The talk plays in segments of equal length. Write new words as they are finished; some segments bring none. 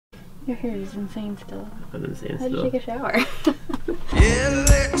Your hair is insane still. I'm insane How'd still. you take a shower? Yeah,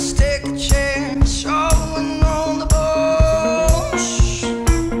 let's take a chance on the bush.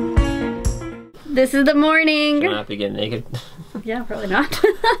 This is the morning. Should I have to get naked? Yeah, probably not.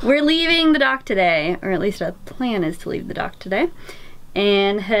 We're leaving the dock today, or at least our plan is to leave the dock today,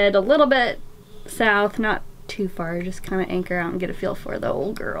 and head a little bit south, not too far, just kind of anchor out and get a feel for the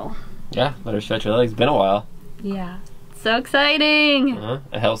old girl. Yeah, better stretch your legs. Been a while. Yeah. So exciting!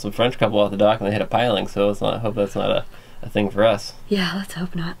 I helped some French couple off the dock and they hit a piling, so it's not, I hope that's not a thing for us. Yeah, let's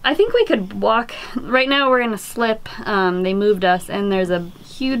hope not. I think we could walk. Right now we're in a slip. They moved us and there's a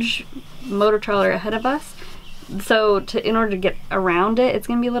huge motor trailer ahead of us. So in order to get around it, it's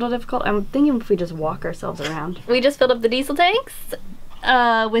gonna be a little difficult. I'm thinking if we just walk ourselves around. We just filled up the diesel tanks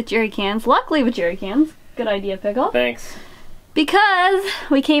with jerry cans. Luckily with jerry cans. Good idea, Pickle. Thanks. Because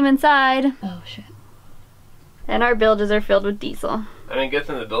we came inside. Oh shit. And our bilges are filled with diesel. I mean, good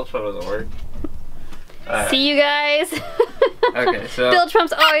thing the bilge pump doesn't work. See you guys. Okay, so Bilge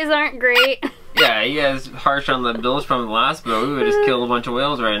pumps always aren't great. yeah, you guys harsh on the bilge pump the last boat. We would just kill a bunch of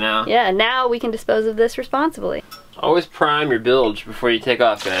whales right now. Yeah, now we can dispose of this responsibly. Always prime your bilge before you take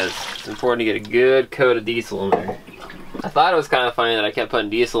off, guys. It's important to get a good coat of diesel in there. I thought it was kind of funny that I kept putting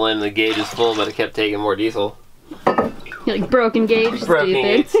diesel in and the gauge is full, but it kept taking more diesel. You're like, broken gauge, Broken stupid.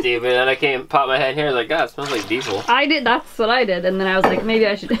 gauge, stupid. And I popped my head in here, I was like, God, it smells like diesel. I did, that's what I did, and then I was like, maybe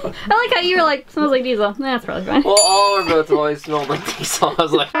I should. I like how you were like, smells like diesel. Nah, that's probably fine. Well, all our boats always smelled like diesel. I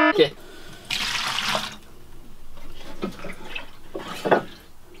was like, okay.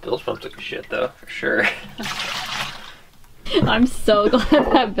 Bilge pump took a shit though, for sure. I'm so glad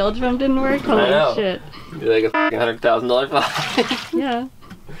that bilge pump didn't work. Holy I know. shit. It'd be like a $100,000 fine. Yeah.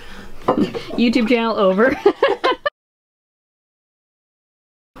 YouTube channel over.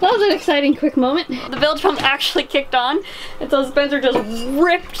 That was an exciting quick moment. The bilge pump actually kicked on, and so Spencer just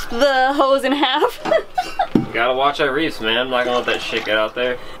ripped the hose in half. You gotta watch our reefs, man. I'm not gonna let that shit get out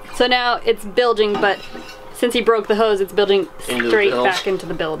there. So now it's bilging, but since he broke the hose, it's bilging straight back into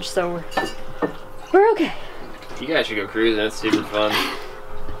the bilge, so we're okay. You guys should go cruising, it's super fun.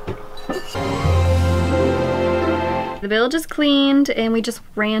 The bilge is cleaned, and we just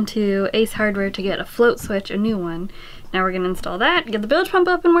ran to Ace Hardware to get a float switch, a new one. Now we're gonna install that, get the bilge pump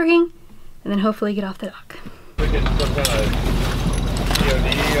up and working, and then hopefully get off the dock.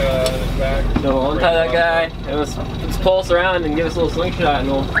 So we'll untie that guy, and let's pulse around and give us a little slingshot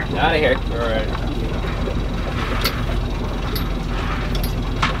and we'll get out of here. Alright.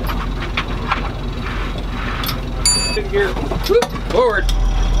 Here. Forward.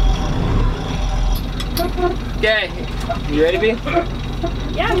 Okay, you ready, B?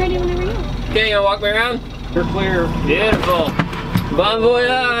 Yeah, I'm ready whenever you are. Okay, you wanna walk me around? You're clear. Beautiful. Bon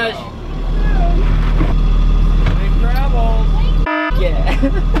voyage. Big travels. Yeah.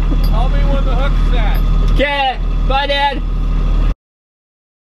 Tell me when the hook's at. Okay, bye, Dad.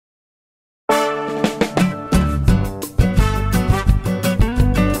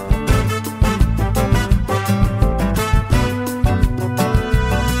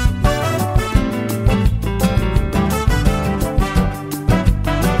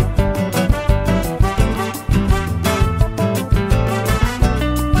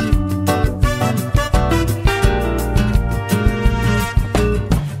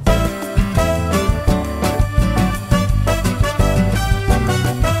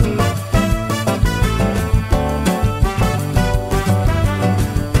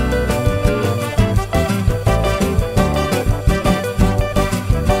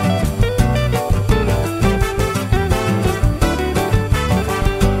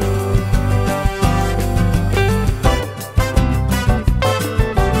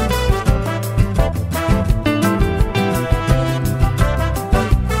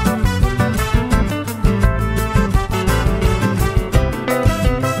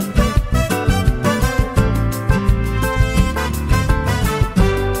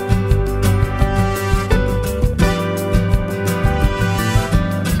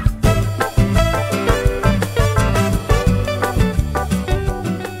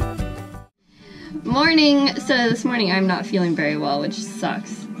 So this morning I'm not feeling very well, which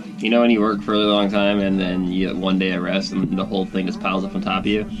sucks. You know when you work for a really long time and then you get one day of rest and the whole thing just piles up on top of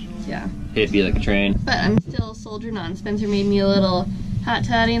you? Yeah. Hit me like a train. But I'm still soldiering on. Spencer made me a little hot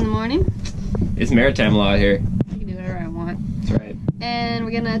toddy in the morning. It's maritime law here. I can do whatever I want. That's right. And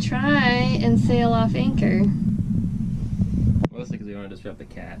we're gonna try and sail off anchor. Mostly because we want to disrupt the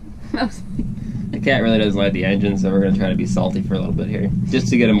cat. Mostly. The cat really doesn't like the engine, so we're going to try to be salty for a little bit here. Just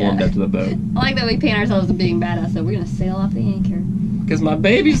to get him warmed up to the boat. I like that we paint ourselves as being badass, so we're gonna sail off the anchor. Because my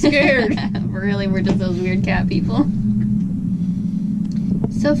baby's scared. Really, we're just those weird cat people.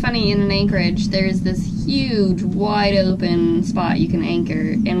 so funny, in an anchorage, there's this huge, wide open spot you can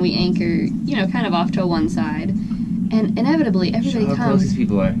anchor, and we anchor, you know, kind of off to one side. And inevitably, everybody How close comes these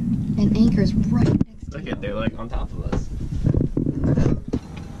people are. and anchors right next to Look you. at, they're like on top of us.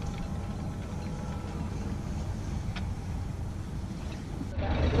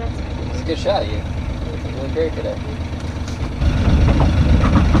 It's a good shot of you. You're doing great today.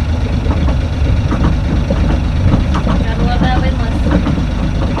 Gotta love that windlass.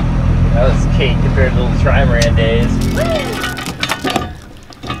 That was king compared to the little trimaran days.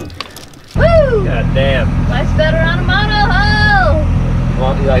 Woo! God damn. Life's better on a monohull!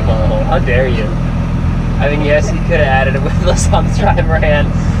 Well, you like monohull. How dare you? I mean, yes, you could have added a windlass on the trimaran,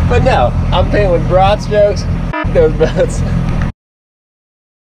 but no, I'm paying with broad strokes. Those boats.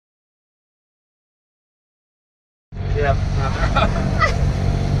 Yep.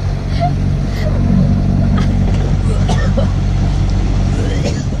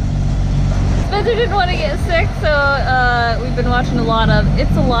 Spencer didn't want to get sick, so we've been watching a lot of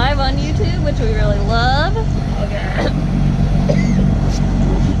It's Alive on YouTube, which we really love.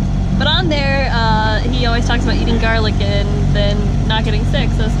 But on there, he always talks about eating garlic and then not getting sick,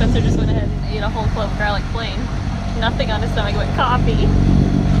 so Spencer just went ahead and ate a whole clove of garlic plain. Nothing on his stomach but coffee.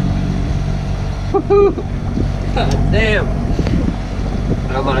 God damn.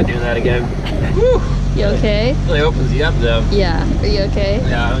 I don't mind doing that again. Whew. You okay? Really opens you up though. Yeah. Are you okay?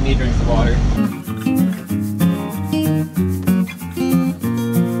 Yeah, I don't need to drink some water.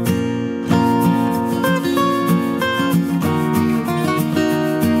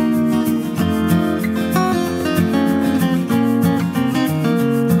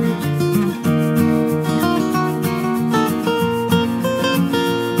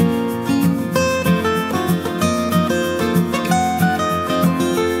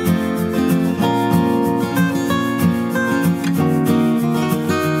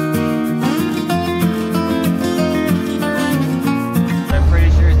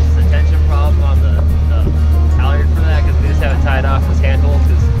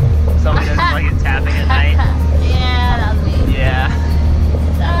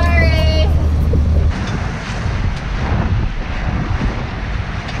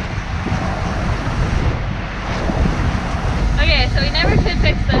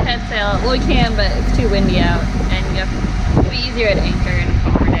 Well, we can, but it's too windy out, and it'll be easier to anchor in a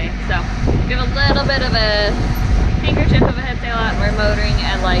calmer day. So we have a little bit of a handkerchief of a head sail out, and we're motoring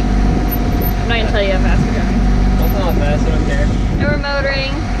at like, I'm not gonna tell you how fast we're going. That's not fast, I don't care. And we're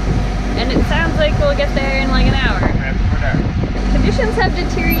motoring, and it sounds like we'll get there in like an hour. Conditions have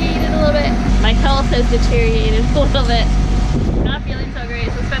deteriorated a little bit. My health has deteriorated a little bit. I'm not feeling so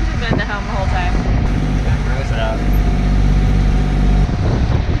great, so Spencer's been at the helm the whole time. Gross out.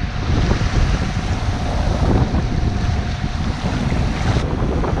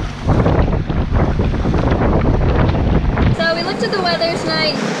 To the weather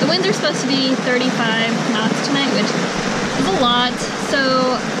tonight. The winds are supposed to be 35 knots tonight, which is a lot. So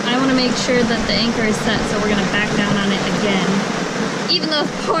I want to make sure that the anchor is set, so we're going to back down on it again. Even though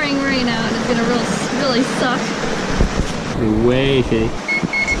it's pouring rain out, and it's going to really suck. Way shitty.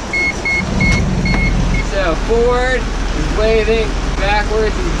 So forward is waving,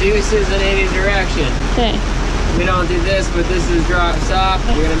 backwards is deuces in any direction. Okay. We don't do this, but this is drop stop.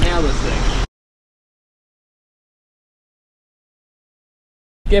 We're going to nail this thing.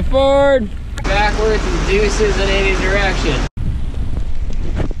 Get forward. Backwards is deuces in any direction.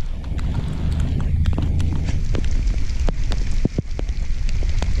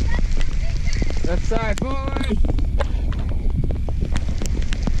 Left side forward.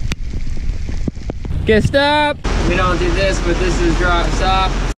 Get stop. We don't do this, but this is drop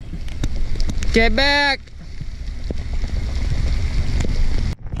stop. Get back.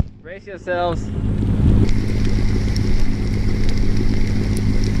 Brace yourselves.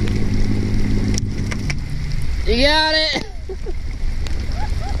 You got it!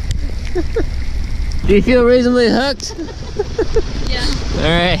 Do you feel reasonably hooked? Yeah.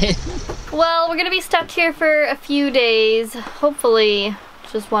 Alright. Well, we're gonna be stuck here for a few days. Hopefully,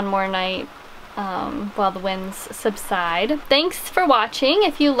 just one more night while the winds subside. Thanks for watching.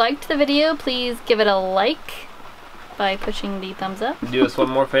 If you liked the video, please give it a like by pushing the thumbs up. Do us one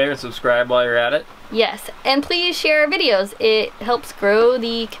more favor and subscribe while you're at it. Yes, and please share our videos. It helps grow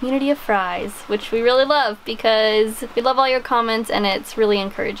the community of fries, which we really love because we love all your comments and it's really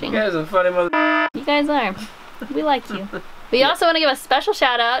encouraging. You guys are funny mother. You guys are. We like you. We also want to give a special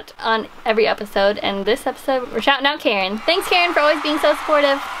shout out on every episode, and this episode we're shouting out Karen. Thanks, Karen, for always being so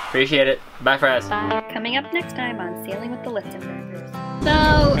supportive. Appreciate it. Bye, fries. Bye. Coming up next time on Sailing with the Litzenbergers. So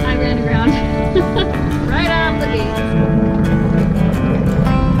I ran aground right off the gate.